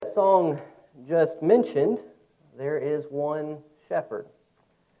that song just mentioned, there is one shepherd.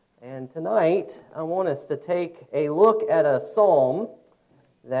 And tonight, I want us to take a look at a psalm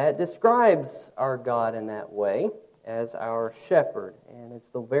that describes our God in that way as our shepherd. And it's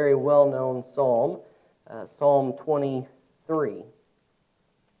the very well-known psalm, Psalm 23.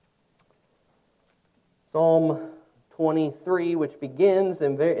 Psalm 23, which begins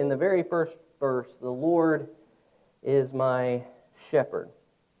in the very first verse, "The Lord is my shepherd."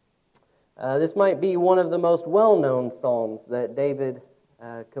 This might be one of the most well-known psalms that David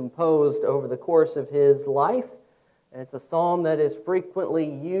composed over the course of his life. And it's a psalm that is frequently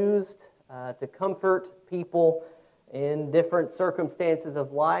used to comfort people in different circumstances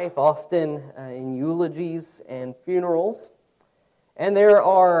of life, often in eulogies and funerals. And there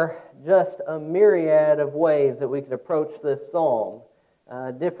are just a myriad of ways that we could approach this psalm.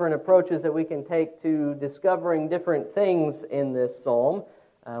 Different approaches that we can take to discovering different things in this psalm.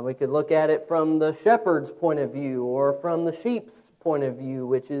 We could look at it from the shepherd's point of view or from the sheep's point of view,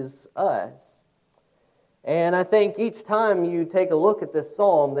 which is us. And I think each time you take a look at this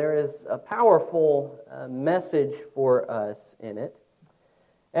psalm, there is a powerful message for us in it.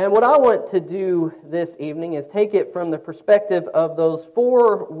 And what I want to do this evening is take it from the perspective of those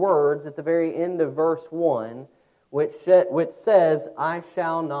four words at the very end of verse 1, which says, "I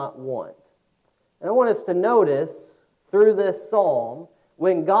shall not want." And I want us to notice through this psalm,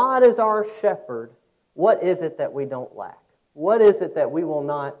 when God is our shepherd, what is it that we don't lack? What is it that we will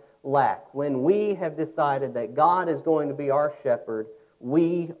not lack? When we have decided that God is going to be our shepherd,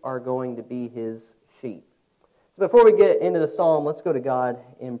 we are going to be His sheep. So before we get into the psalm, let's go to God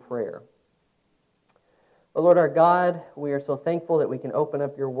in prayer. Oh Lord our God, we are so thankful that we can open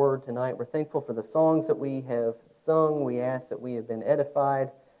up your word tonight. We're thankful for the songs that we have sung. We ask that we have been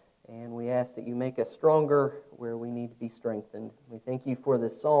edified, and we ask that you make us stronger where we need to be strengthened. We thank you for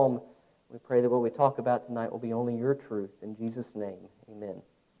this psalm. We pray that what we talk about tonight will be only your truth. In Jesus' name, amen.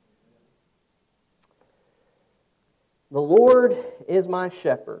 The Lord is my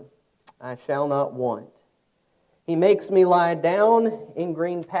shepherd, I shall not want. He makes me lie down in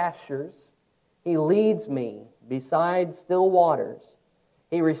green pastures. He leads me beside still waters.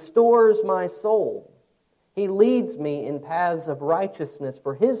 He restores my soul. He leads me in paths of righteousness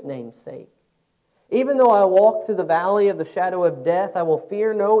for His name's sake. Even though I walk through the valley of the shadow of death, I will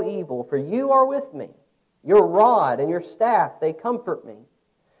fear no evil, for you are with me. Your rod and your staff, they comfort me.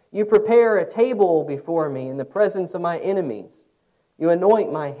 You prepare a table before me in the presence of my enemies. You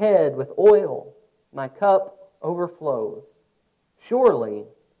anoint my head with oil. My cup overflows. Surely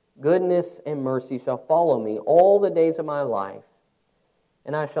goodness and mercy shall follow me all the days of my life,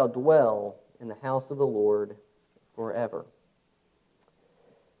 and I shall dwell in the house of the Lord forever.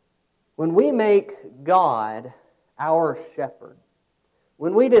 When we make God our shepherd,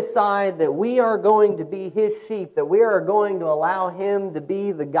 when we decide that we are going to be His sheep, that we are going to allow Him to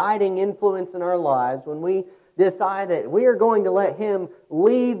be the guiding influence in our lives, when we decide that we are going to let Him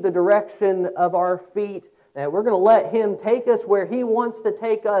lead the direction of our feet, that we're going to let Him take us where He wants to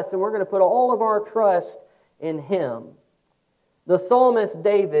take us, and we're going to put all of our trust in Him. The psalmist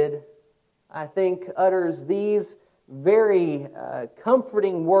David, I think, utters these very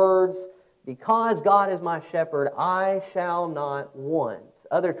comforting words: "Because God is my shepherd, I shall not want."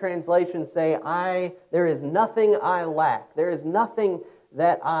 Other translations say, there is nothing I lack. There is nothing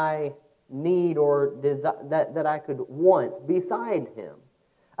that I need or that I could want beside Him.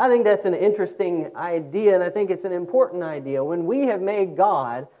 I think that's an interesting idea, and I think it's an important idea. When we have made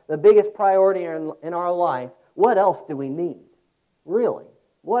God the biggest priority in our life, what else do we need? Really,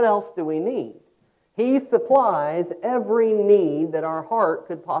 what else do we need? He supplies every need that our heart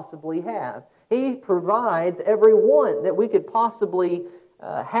could possibly have. He provides every want that we could possibly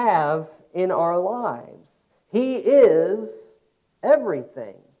have in our lives. He is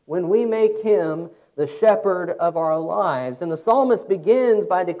everything when we make Him the shepherd of our lives. And the psalmist begins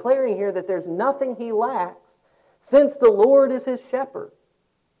by declaring here that there's nothing he lacks, since the Lord is his shepherd.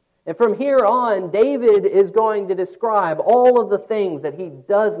 And from here on, David is going to describe all of the things that he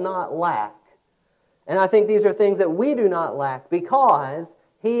does not lack. And I think these are things that we do not lack because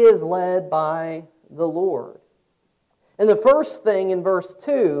he is led by the Lord. And the first thing in verse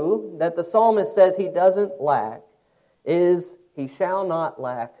 2 that the psalmist says he doesn't lack is he shall not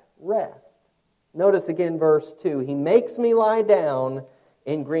lack rest. Notice again verse 2. He makes me lie down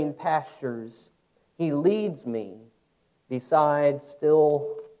in green pastures. He leads me beside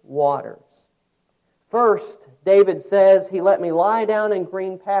still waters. First, David says, He let me lie down in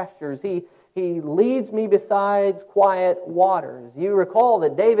green pastures. He leads me beside quiet waters. You recall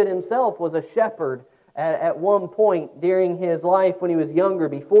that David himself was a shepherd at one point during his life when he was younger,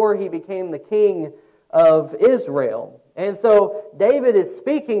 before he became the king of Israel. And so David is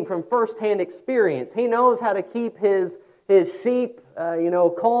speaking from firsthand experience. He knows how to keep his sheep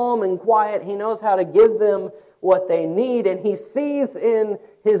calm and quiet. He knows how to give them what they need, and he sees in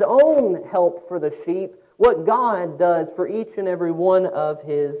his own help for the sheep what God does for each and every one of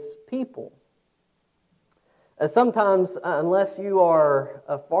his people. Sometimes, unless you are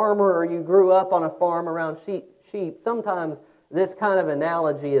a farmer or you grew up on a farm around sheep, sometimes this kind of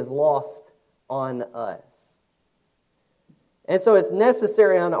analogy is lost on us. And so it's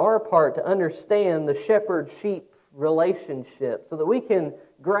necessary on our part to understand the shepherd-sheep relationship so that we can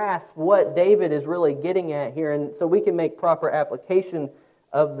grasp what David is really getting at here, and so we can make proper application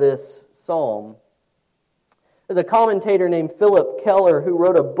of this psalm. There's a commentator named Philip Keller who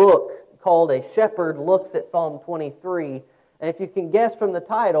wrote a book called A Shepherd Looks at Psalm 23. And if you can guess from the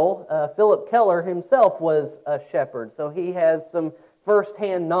title, Philip Keller himself was a shepherd, so he has some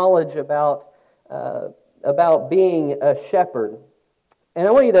firsthand knowledge about being a shepherd. And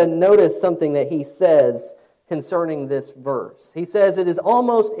I want you to notice something that he says concerning this verse. He says, "It is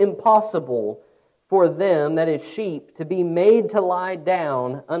almost impossible for them, that is sheep, to be made to lie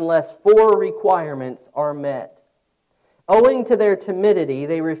down unless 4 requirements are met. Owing to their timidity,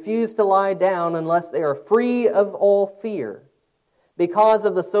 they refuse to lie down unless they are free of all fear. Because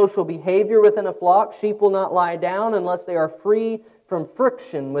of the social behavior within a flock, sheep will not lie down unless they are free from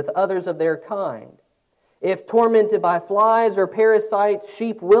friction with others of their kind. If tormented by flies or parasites,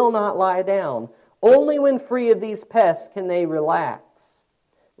 sheep will not lie down. Only when free of these pests can they relax.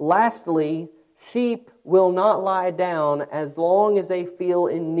 Lastly, sheep will not lie down as long as they feel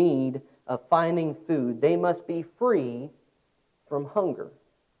in need of finding food. They must be free from hunger."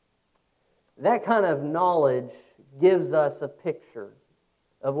 That kind of knowledge gives us a picture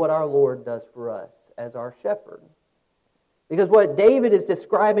of what our Lord does for us as our shepherd. Because what David is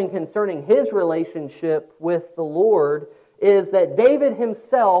describing concerning his relationship with the Lord is that David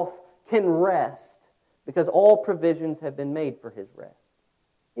himself can rest because all provisions have been made for his rest.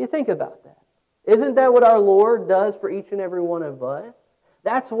 You think about that. Isn't that what our Lord does for each and every one of us?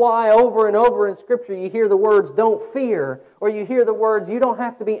 That's why over and over in Scripture you hear the words, "Don't fear," or you hear the words, "You don't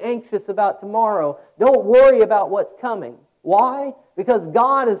have to be anxious about tomorrow. Don't worry about what's coming." Why? Because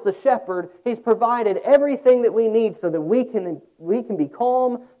God is the shepherd. He's provided everything that we need so that we can be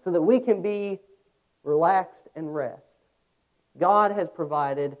calm, so that we can be relaxed and rest. God has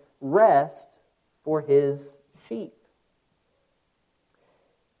provided rest for His sheep.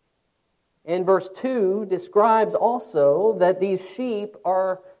 And verse 2 describes also that these sheep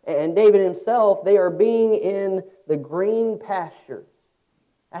are, and David himself, they are being in the green pastures.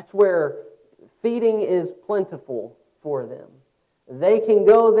 That's where feeding is plentiful for them. They can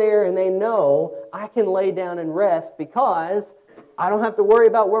go there and they know, I can lay down and rest because I don't have to worry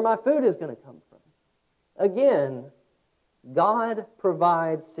about where my food is going to come from. Again, God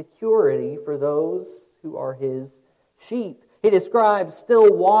provides security for those who are His sheep. He describes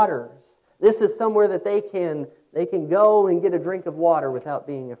still waters. This is somewhere that they can go and get a drink of water without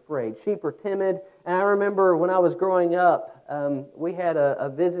being afraid. Sheep are timid, and I remember when I was growing up, we had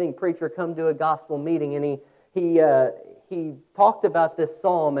a visiting preacher come to a gospel meeting, and he talked about this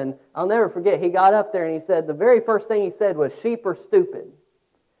psalm, and I'll never forget, he got up there and he said, the very first thing he said was, "Sheep are stupid."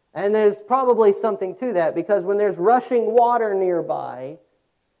 And there's probably something to that, because when there's rushing water nearby,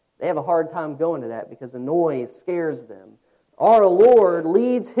 they have a hard time going to that because the noise scares them. Our Lord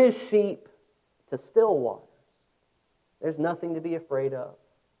leads His sheep to still waters. There's nothing to be afraid of.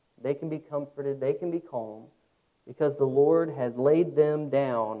 They can be comforted, they can be calm, because the Lord has laid them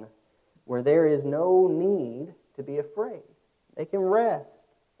down where there is no need to be afraid. They can rest,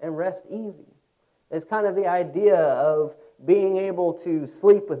 and rest easy. It's kind of the idea of being able to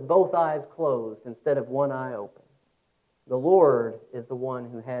sleep with both eyes closed instead of one eye open. The Lord is the one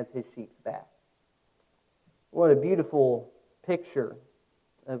who has His sheep's back. What a beautiful picture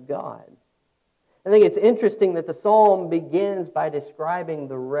of God. I think it's interesting that the psalm begins by describing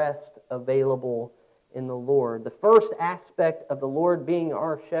the rest available in the Lord. The first aspect of the Lord being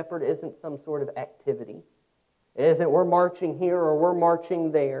our shepherd isn't some sort of activity. It isn't we're marching here or we're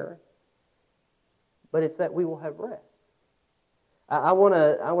marching there. But it's that we will have rest. I want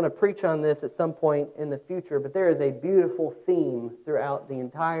to preach on this at some point in the future, but there is a beautiful theme throughout the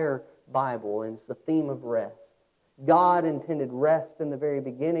entire Bible, and it's the theme of rest. God intended rest in the very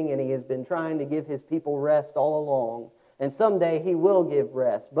beginning, and He has been trying to give His people rest all along. And someday He will give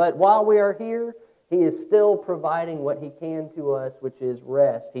rest. But while we are here, He is still providing what He can to us, which is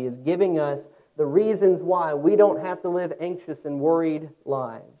rest. He is giving us the reasons why we don't have to live anxious and worried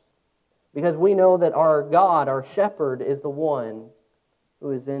lives. because we know that our God, our shepherd, is the one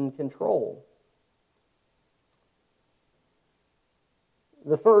who is in control.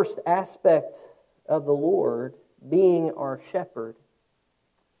 The first aspect of the Lord being our shepherd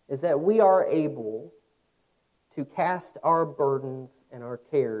is that we are able to cast our burdens and our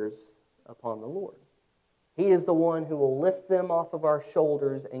cares upon the Lord. He is the one who will lift them off of our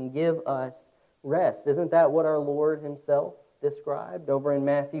shoulders and give us rest. Isn't that what our Lord Himself described over in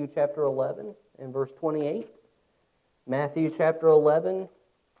Matthew chapter 11 and verse 28? Matthew chapter 11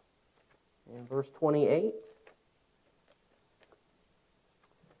 and verse 28.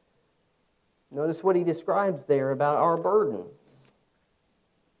 Notice what He describes there about our burdens.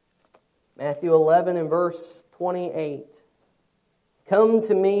 Matthew 11 and verse 28. Come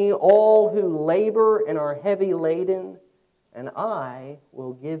to me, all who labor and are heavy laden, and I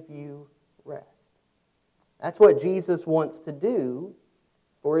will give you rest. That's what Jesus wants to do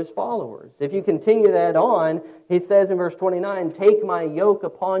for His followers. If you continue that on, He says in verse 29, take my yoke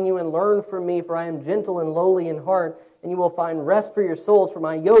upon you and learn from me, for I am gentle and lowly in heart, and you will find rest for your souls, for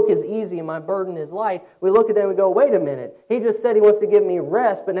my yoke is easy and my burden is light. We look at them and go, wait a minute, He just said He wants to give me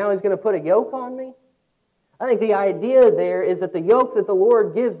rest, but now He's going to put a yoke on me? I think the idea there is that the yoke that the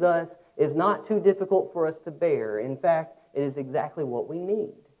Lord gives us is not too difficult for us to bear. In fact, it is exactly what we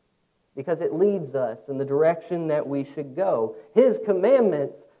need, because it leads us in the direction that we should go. His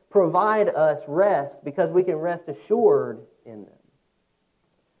commandments provide us rest because we can rest assured in them.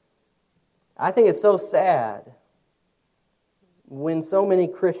 I think it's so sad when so many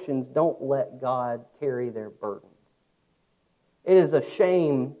Christians don't let God carry their burdens. It is a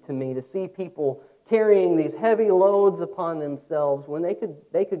shame to me to see people carrying these heavy loads upon themselves when they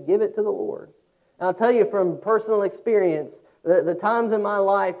could give it to the Lord. And I'll tell you from personal experience, the times in my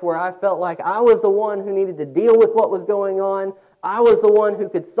life where I felt like I was the one who needed to deal with what was going on, I was the one who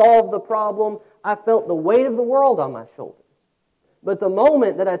could solve the problem, I felt the weight of the world on my shoulders. But the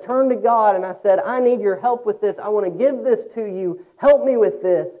moment that I turned to God and I said, I need your help with this, I want to give this to you, help me with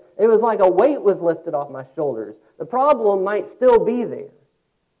this, it was like a weight was lifted off my shoulders. The problem might still be there,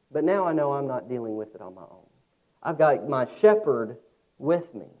 but now I know I'm not dealing with it on my own. I've got my shepherd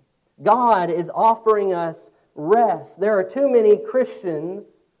with me. God is offering us rest. There are too many Christians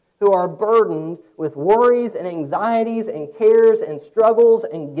who are burdened with worries and anxieties and cares and struggles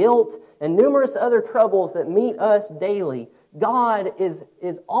and guilt and numerous other troubles that meet us daily. God is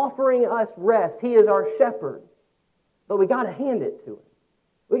offering us rest. He is our shepherd. But we got to hand it to Him.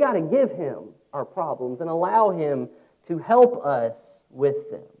 We got to give Him our problems and allow Him to help us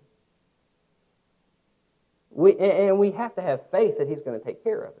with them. We have to have faith that He's going to take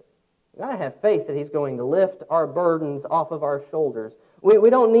care of it. We've got to have faith that He's going to lift our burdens off of our shoulders. We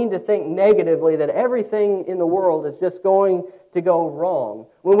don't need to think negatively that everything in the world is just going to go wrong.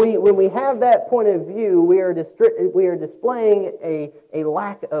 When we have that point of view, we are displaying a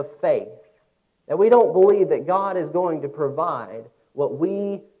lack of faith. That we don't believe that God is going to provide what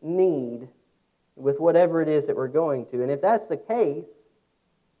we need with whatever it is that we're going to. And if that's the case,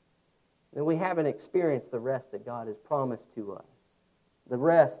 then we haven't experienced the rest that God has promised to us. The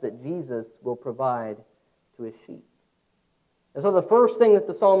rest that Jesus will provide to His sheep. And so the first thing that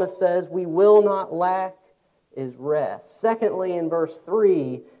the psalmist says, we will not lack, is rest. Secondly, in verse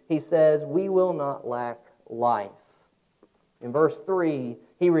 3, he says, we will not lack life. In verse 3,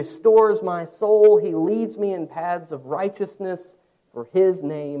 He restores my soul. He leads me in paths of righteousness for His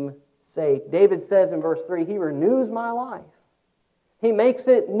name's sake. David says in verse 3, He renews my life. He makes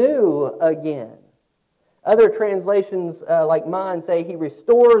it new again. Other translations like mine say, He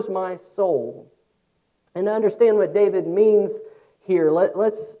restores my soul. And to understand what David means here,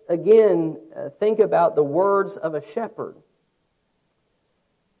 let's again think about the words of a shepherd.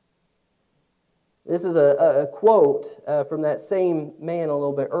 This is a quote from that same man a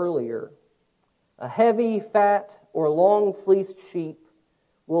little bit earlier. A heavy, fat, or long-fleeced sheep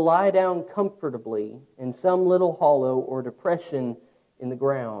will lie down comfortably in some little hollow or depression in the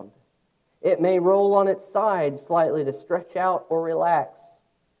ground. It may roll on its side slightly to stretch out or relax.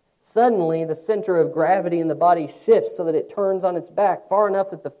 Suddenly, the center of gravity in the body shifts so that it turns on its back far enough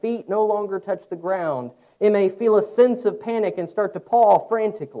that the feet no longer touch the ground. It may feel a sense of panic and start to paw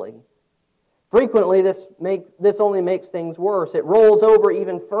frantically. Frequently, this only makes things worse. It rolls over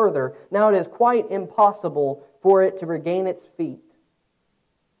even further. Now it is quite impossible for it to regain its feet.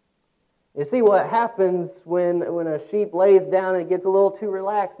 You see what happens when a sheep lays down and it gets a little too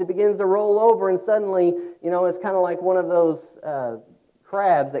relaxed. It begins to roll over, and suddenly, it's kind of like one of those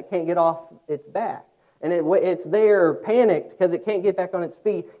crabs that can't get off its back. And it's there panicked because it can't get back on its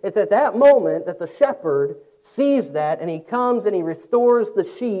feet. It's at that moment that the shepherd sees that, and he comes and he restores the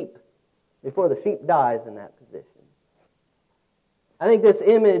sheep before the sheep dies in that position. I think this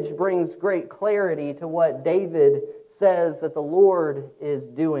image brings great clarity to what David says that the Lord is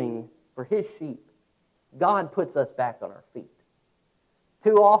doing for His sheep. God puts us back on our feet.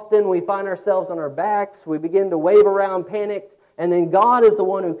 Too often we find ourselves on our backs, we begin to wave around panicked, and then God is the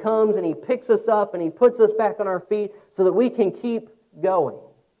one who comes and He picks us up and He puts us back on our feet so that we can keep going.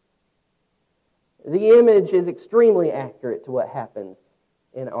 The image is extremely accurate to what happens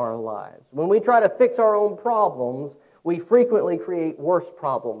in our lives. When we try to fix our own problems, we frequently create worse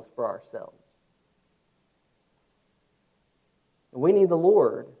problems for ourselves. We need the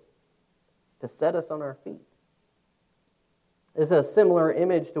Lord to set us on our feet. This is a similar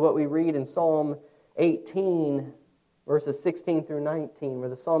image to what we read in Psalm 18, verses 16 through 19, where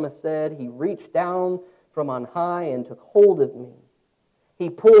the psalmist said, He reached down from on high and took hold of me. He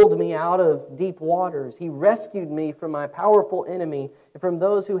pulled me out of deep waters. He rescued me from my powerful enemy and from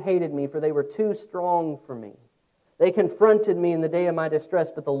those who hated me, for they were too strong for me. They confronted me in the day of my distress,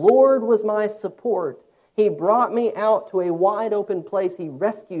 but the Lord was my support. He brought me out to a wide open place. He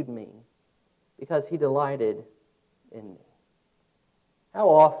rescued me because He delighted in me. How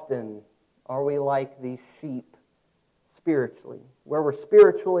often are we like these sheep spiritually, where we're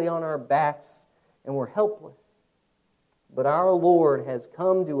spiritually on our backs and we're helpless? But our Lord has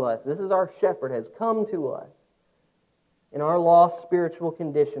come to us. This is our shepherd, has come to us in our lost spiritual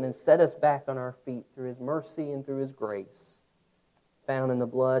condition and set us back on our feet through His mercy and through His grace found in the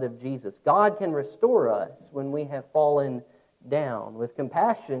blood of Jesus. God can restore us when we have fallen down. With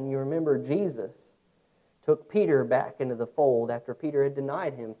compassion, you remember Jesus took Peter back into the fold after Peter had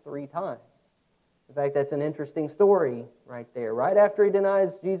denied Him 3 times. In fact, that's an interesting story right there. Right after he denies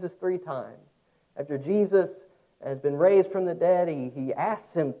Jesus 3 times, after Jesus has been raised from the dead, he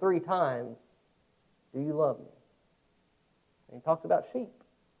asks him 3 times, do you love me? And he talks about sheep.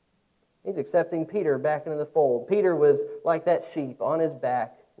 He's accepting Peter back into the fold. Peter was like that sheep, on his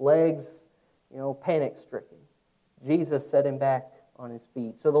back, legs, panic-stricken. Jesus set him back on his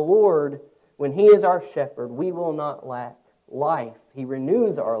feet. So the Lord, when He is our shepherd, we will not lack life. He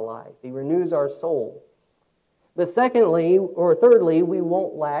renews our life. He renews our soul. But thirdly, we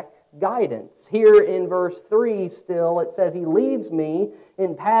won't lack guidance. Here in verse 3 still, it says, He leads me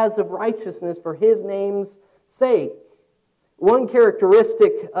in paths of righteousness for His name's sake. One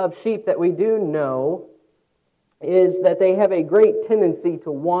characteristic of sheep that we do know is that they have a great tendency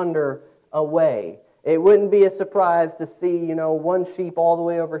to wander away. It wouldn't be a surprise to see, one sheep all the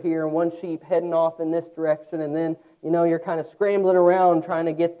way over here and one sheep heading off in this direction, and then, you're kind of scrambling around trying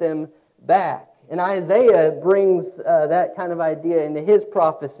to get them back. And Isaiah brings that kind of idea into his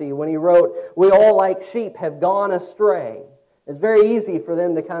prophecy when he wrote, we all like sheep have gone astray. It's very easy for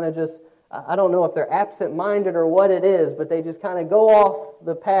them to kind of just, I don't know if they're absent-minded or what it is, but they just kind of go off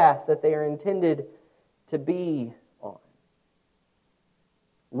the path that they are intended to be on.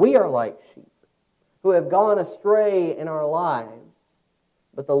 We are like sheep who have gone astray in our lives,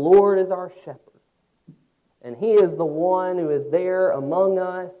 but the Lord is our shepherd. And He is the one who is there among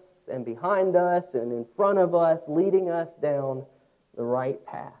us and behind us and in front of us, leading us down the right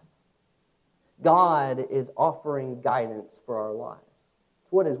path. God is offering guidance for our lives.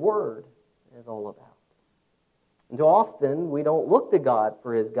 It's what His Word is all about. And too often we don't look to God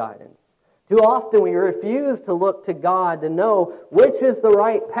for His guidance. Too often we refuse to look to God to know which is the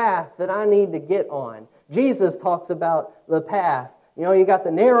right path that I need to get on. Jesus talks about the path. You got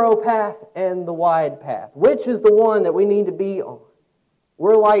the narrow path and the wide path. Which is the one that we need to be on?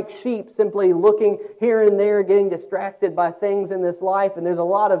 We're like sheep simply looking here and there, getting distracted by things in this life, and there's a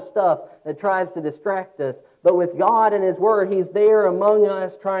lot of stuff that tries to distract us. But with God and His Word, He's there among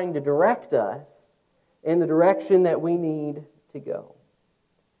us trying to direct us in the direction that we need to go.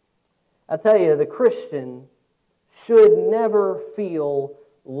 I tell you, the Christian should never feel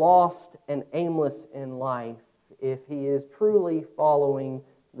lost and aimless in life if he is truly following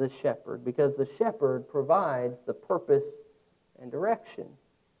the shepherd, because the shepherd provides the purpose and direction.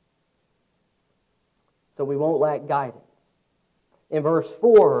 So we won't lack guidance. In verse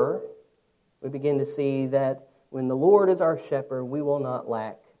 4, we begin to see that when the Lord is our shepherd, we will not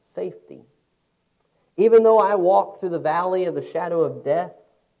lack safety. Even though I walk through the valley of the shadow of death,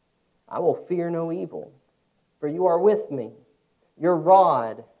 I will fear no evil, for you are with me. Your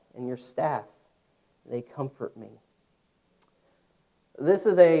rod and your staff, they comfort me. This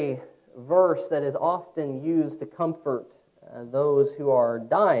is a verse that is often used to comfort those who are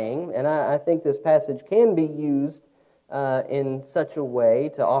dying, and I think this passage can be used in such a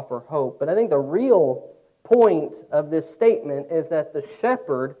way to offer hope. But I think the real point of this statement is that the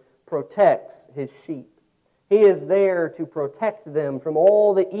shepherd protects his sheep. He is there to protect them from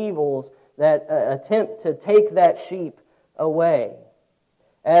all the evils that attempt to take that sheep away.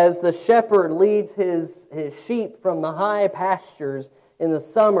 As the shepherd leads his sheep from the high pastures in the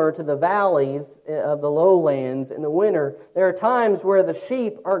summer to the valleys of the lowlands in the winter, there are times where the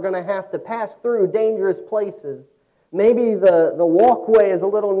sheep are going to have to pass through dangerous places. Maybe the walkway is a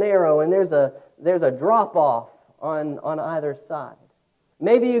little narrow and there's a drop-off on either side.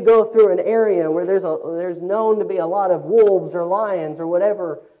 Maybe you go through an area where there's known to be a lot of wolves or lions or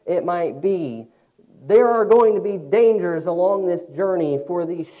whatever it might be. There are going to be dangers along this journey for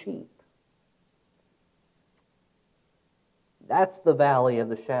these sheep. That's the valley of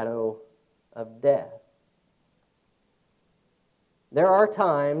the shadow of death. There are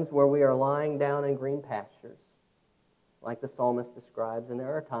times where we are lying down in green pastures, like the psalmist describes, and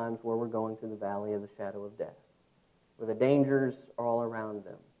there are times where we're going through the valley of the shadow of death, where the dangers are all around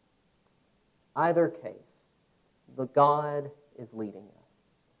them. Either case, but God is leading us.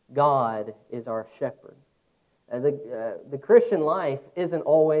 God is our shepherd. The Christian life isn't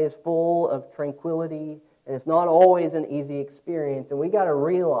always full of tranquility, and it's not always an easy experience, and we got to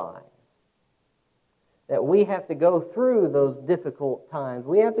realize that we have to go through those difficult times.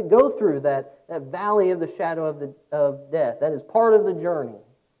 We have to go through that valley of the shadow of death. That is part of the journey.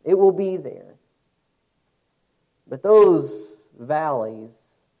 It will be there. But those valleys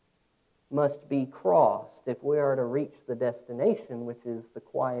must be crossed if we are to reach the destination, which is the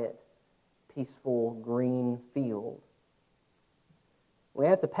quiet, peaceful, green field. We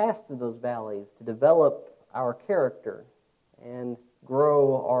have to pass through those valleys to develop our character and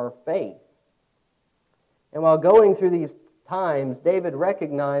grow our faith. And while going through these times, David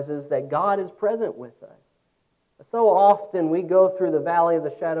recognizes that God is present with us. So often we go through the valley of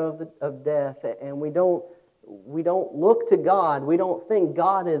the shadow of death and we don't look to God. We don't think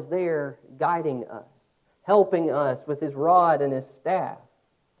God is there guiding us, helping us with His rod and His staff.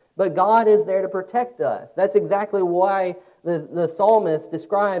 But God is there to protect us. That's exactly why the psalmist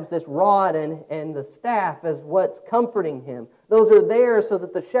describes this rod and the staff as what's comforting him. Those are there so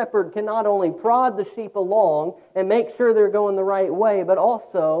that the shepherd can not only prod the sheep along and make sure they're going the right way, but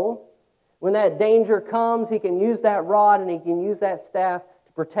also when that danger comes, he can use that rod and he can use that staff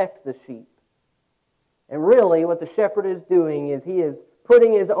to protect the sheep. And really what the shepherd is doing is he is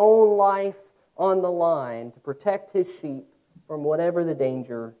putting his own life on the line to protect his sheep from whatever the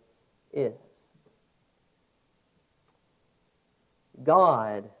danger is.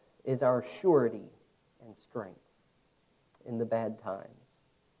 God is our surety and strength in the bad times.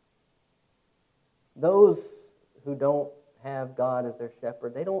 Those who don't have God as their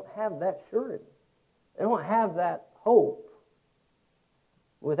shepherd, they don't have that surety. They don't have that hope.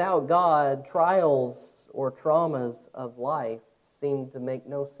 Without God, trials or traumas of life seem to make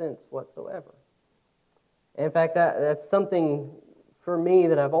no sense whatsoever. In fact, that's something for me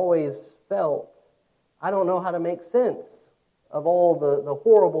that I've always felt. I don't know how to make sense of all the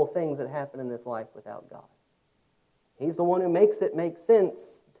horrible things that happen in this life without God. He's the one who makes it make sense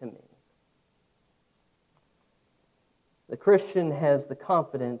to me. The Christian has the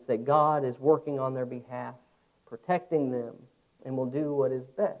confidence that God is working on their behalf, protecting them, and will do what is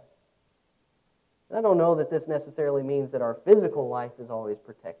best. I don't know that this necessarily means that our physical life is always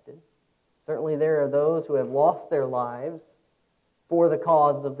protected. Certainly there are those who have lost their lives for the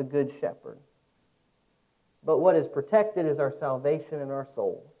cause of the Good Shepherd. But what is protected is our salvation and our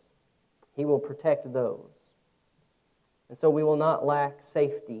souls. He will protect those. And so we will not lack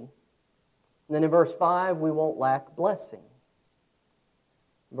safety. And then in verse 5, we won't lack blessing.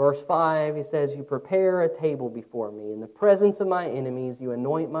 Verse 5, he says, "You prepare a table before me. In the presence of my enemies, you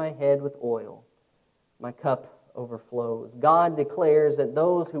anoint my head with oil. My cup overflows." God declares that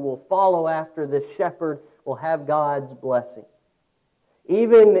those who will follow after this shepherd will have God's blessing.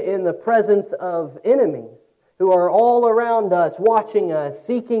 Even in the presence of enemies who are all around us, watching us,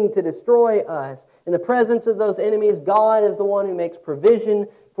 seeking to destroy us, in the presence of those enemies, God is the one who makes provision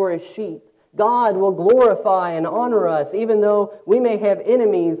for His sheep. God will glorify and honor us, even though we may have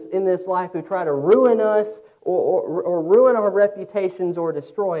enemies in this life who try to ruin us or ruin our reputations or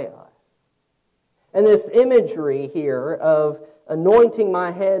destroy us. And this imagery here of anointing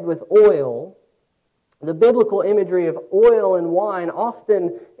my head with oil, the biblical imagery of oil and wine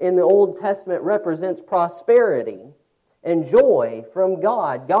often in the Old Testament represents prosperity and joy from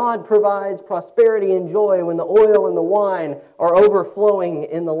God. God provides prosperity and joy when the oil and the wine are overflowing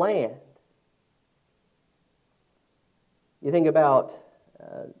in the land. You think about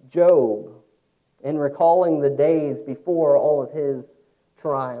Job and recalling the days before all of his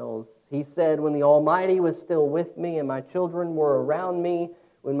trials. He said, "When the Almighty was still with me and my children were around me,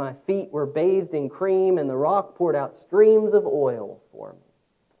 when my feet were bathed in cream and the rock poured out streams of oil for me."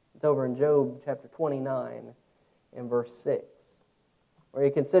 It's over in Job chapter 29 and verse 6, where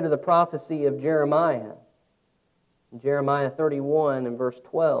you consider the prophecy of Jeremiah. In Jeremiah 31 and verse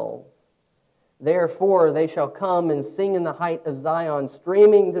 12, therefore they shall come and sing in the height of Zion,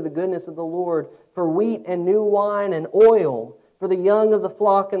 streaming to the goodness of the Lord, for wheat and new wine and oil, for the young of the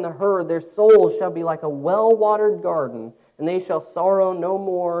flock and the herd. Their souls shall be like a well-watered garden, and they shall sorrow no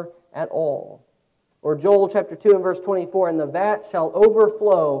more at all. Or Joel chapter 2 and verse 24, and the vat shall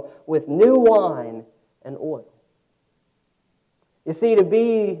overflow with new wine and oil. You see, to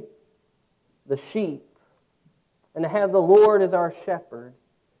be the sheep and to have the Lord as our shepherd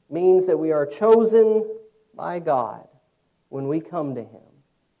means that we are chosen by God when we come to Him.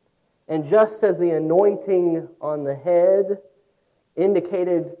 And just as the anointing on the head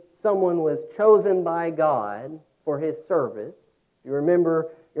indicated someone was chosen by God for His service, you remember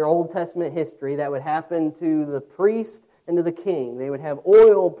your Old Testament history, that would happen to the priest and to the king. They would have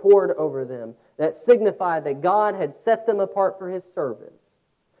oil poured over them that signified that God had set them apart for His service.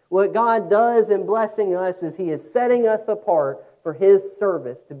 What God does in blessing us is He is setting us apart for His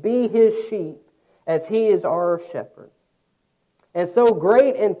service, to be His sheep as He is our shepherd. And so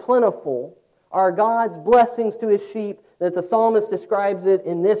great and plentiful are God's blessings to His sheep that the psalmist describes it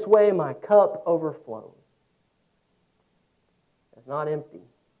in this way, my cup overflows. It's not empty.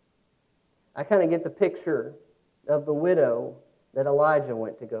 I kind of get the picture of the widow that Elijah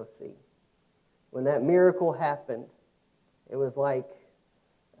went to go see. When that miracle happened, it was like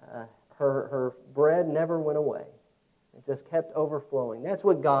her bread never went away. It just kept overflowing. That's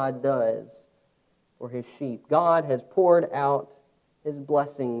what God does for His sheep. God has poured out His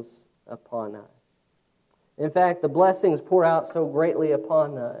blessings upon us. In fact, the blessings pour out so greatly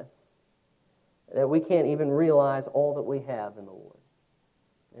upon us that we can't even realize all that we have in the Lord.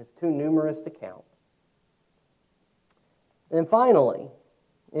 It's too numerous to count. And finally,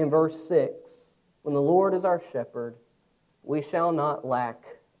 in verse 6, when the Lord is our shepherd, we shall not lack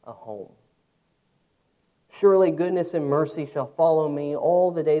a home. Surely goodness and mercy shall follow me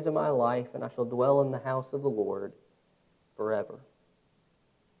all the days of my life, and I shall dwell in the house of the Lord forever.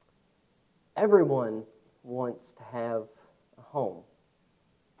 Everyone wants to have a home.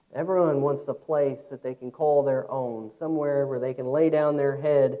 Everyone wants a place that they can call their own, somewhere where they can lay down their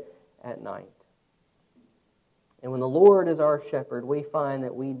head at night. And when the Lord is our shepherd, we find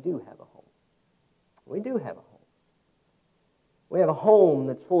that we do have a home. We do have a home. We have a home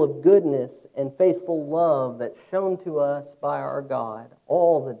that's full of goodness and faithful love that's shown to us by our God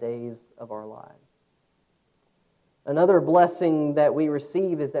all the days of our lives. Another blessing that we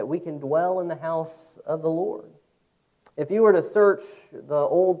receive is that we can dwell in the house of the Lord. If you were to search the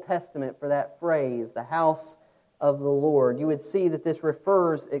Old Testament for that phrase, the house of the Lord, you would see that this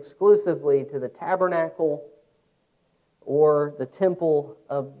refers exclusively to the tabernacle or the temple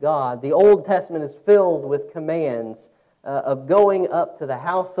of God. The Old Testament is filled with commands of going up to the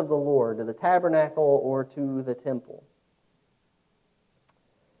house of the Lord, to the tabernacle or to the temple.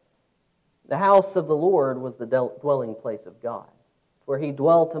 The house of the Lord was the dwelling place of God, where He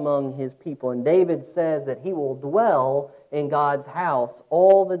dwelt among His people. And David says that he will dwell in God's house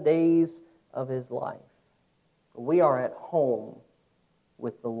all the days of his life. We are at home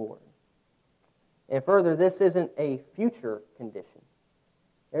with the Lord. And further, this isn't a future condition.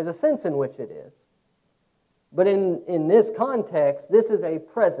 There's a sense in which it is. But in this context, this is a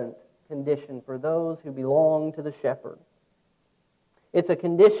present condition for those who belong to the shepherd. It's a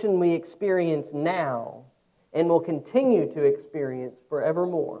condition we experience now and will continue to experience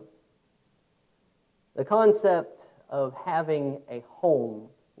forevermore. The concept of having a home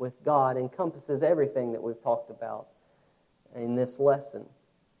with God encompasses everything that we've talked about in this lesson.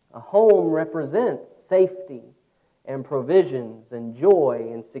 A home represents safety and provisions and joy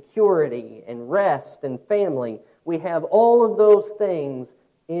and security and rest and family. We have all of those things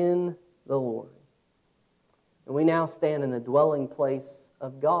in the Lord. And we now stand in the dwelling place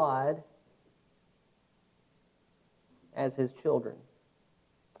of God as His children,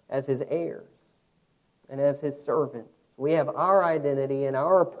 as His heirs, and as His servants. We have our identity and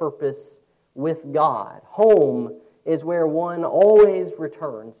our purpose with God. Home is where one always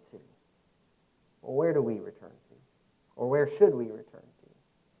returns to. Well, where do we return to? Or where should we return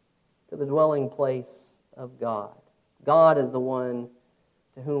to? To the dwelling place of God. God is the one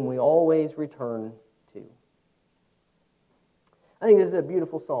to whom we always return to. I think this is a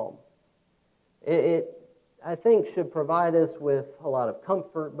beautiful psalm. It I think, should provide us with a lot of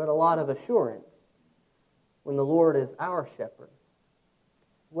comfort, but a lot of assurance when the Lord is our shepherd.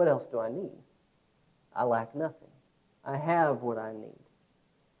 What else do I need? I lack nothing. I have what I need.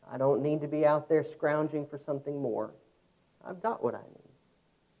 I don't need to be out there scrounging for something more. I've got what I need.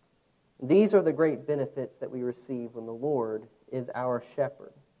 These are the great benefits that we receive when the Lord is our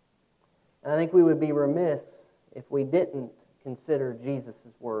shepherd. And I think we would be remiss if we didn't consider Jesus'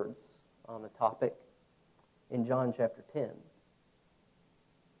 words on the topic in John chapter 10.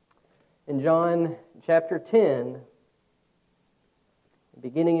 In John chapter 10,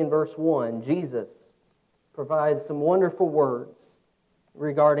 beginning in verse 1, Jesus provides some wonderful words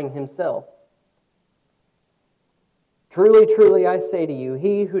regarding himself. Truly, truly, I say to you,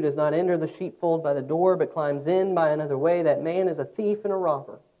 he who does not enter the sheepfold by the door, but climbs in by another way, that man is a thief and a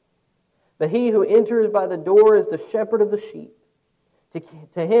robber. But he who enters by the door is the shepherd of the sheep.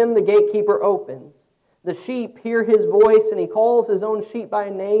 To him the gatekeeper opens. The sheep hear his voice, and he calls his own sheep by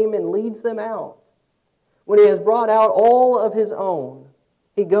name and leads them out. When he has brought out all of his own,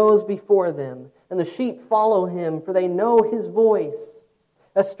 he goes before them, and the sheep follow him, for they know his voice.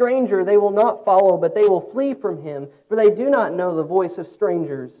 A stranger they will not follow, but they will flee from him, for they do not know the voice of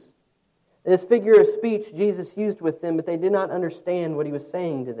strangers. This figure of speech Jesus used with them, but they did not understand what he was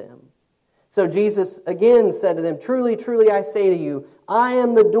saying to them. So Jesus again said to them, Truly, truly, I say to you, I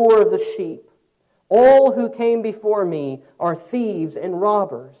am the door of the sheep. All who came before me are thieves and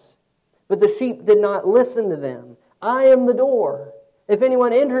robbers, but the sheep did not listen to them. I am the door. If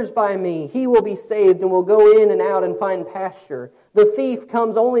anyone enters by me, he will be saved and will go in and out and find pasture. The thief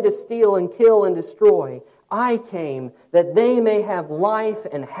comes only to steal and kill and destroy. I came that they may have life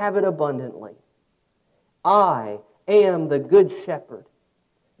and have it abundantly. I am the good shepherd.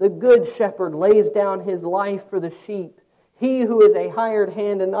 The good shepherd lays down his life for the sheep. He who is a hired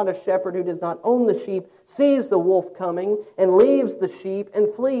hand and not a shepherd, who does not own the sheep, sees the wolf coming and leaves the sheep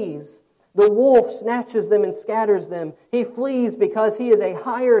and flees. The wolf snatches them and scatters them. He flees because he is a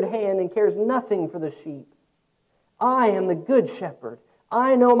hired hand and cares nothing for the sheep. I am the good shepherd.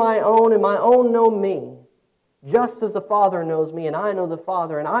 I know my own, and my own know me. Just as the Father knows me, and I know the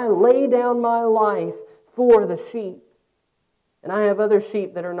Father, and I lay down my life for the sheep. And I have other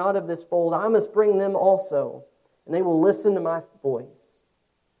sheep that are not of this fold. I must bring them also, and they will listen to my voice.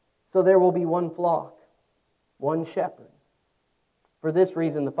 So there will be one flock, one shepherd. For this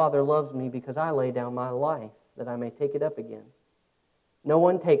reason the Father loves me, because I lay down my life, that I may take it up again. No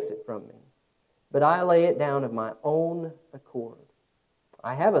one takes it from me, but I lay it down of my own accord.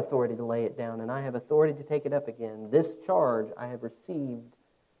 I have authority to lay it down, and I have authority to take it up again. This charge I have received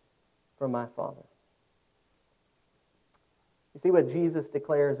from my Father. You see what Jesus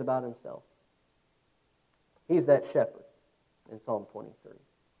declares about himself? He's that shepherd in Psalm 23.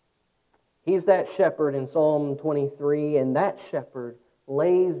 He's that shepherd in Psalm 23, and that shepherd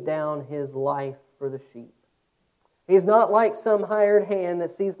lays down his life for the sheep. He's not like some hired hand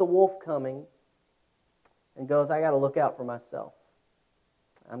that sees the wolf coming and goes, I got to look out for myself.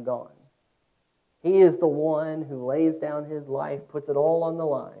 I'm gone. He is the one who lays down his life, puts it all on the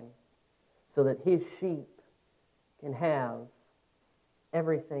line, so that his sheep can have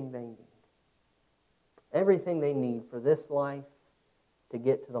everything they need. Everything they need for this life to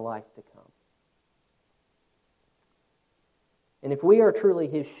get to the life to come. And if we are truly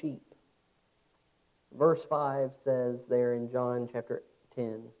his sheep, verse 5 says there in John chapter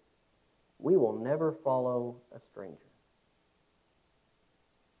 10, we will never follow a stranger.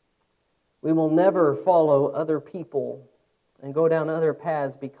 We will never follow other people and go down other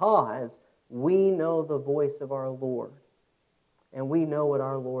paths, because we know the voice of our Lord, and we know what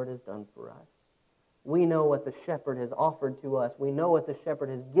our Lord has done for us. We know what the shepherd has offered to us. We know what the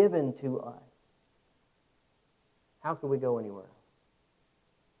shepherd has given to us. How could we go anywhere else?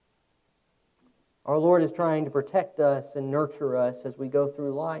 Our Lord is trying to protect us and nurture us as we go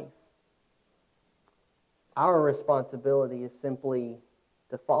through life. Our responsibility is simply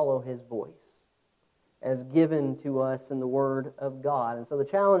to follow his voice as given to us in the Word of God. And so the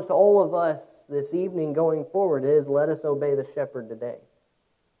challenge to all of us this evening going forward is, let us obey the shepherd today.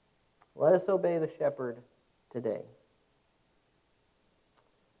 Let us obey the shepherd today.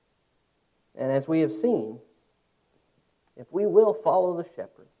 And as we have seen, if we will follow the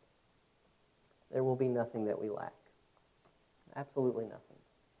shepherd, there will be nothing that we lack. Absolutely nothing.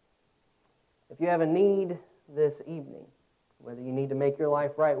 If you have a need this evening, whether you need to make your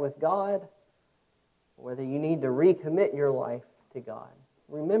life right with God, or whether you need to recommit your life to God,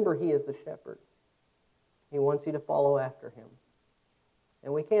 remember he is the shepherd. He wants you to follow after him.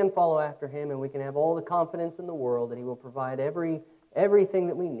 And we can follow after him, and we can have all the confidence in the world that he will provide everything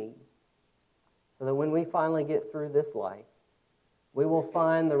that we need, so that when we finally get through this life, we will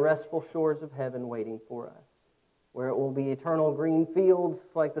find the restful shores of heaven waiting for us, where it will be eternal green fields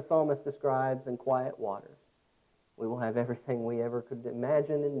like the psalmist describes, and quiet waters. We will have everything we ever could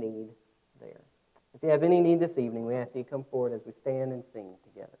imagine and need there. If you have any need this evening, we ask you to come forward as we stand and sing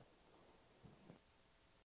together.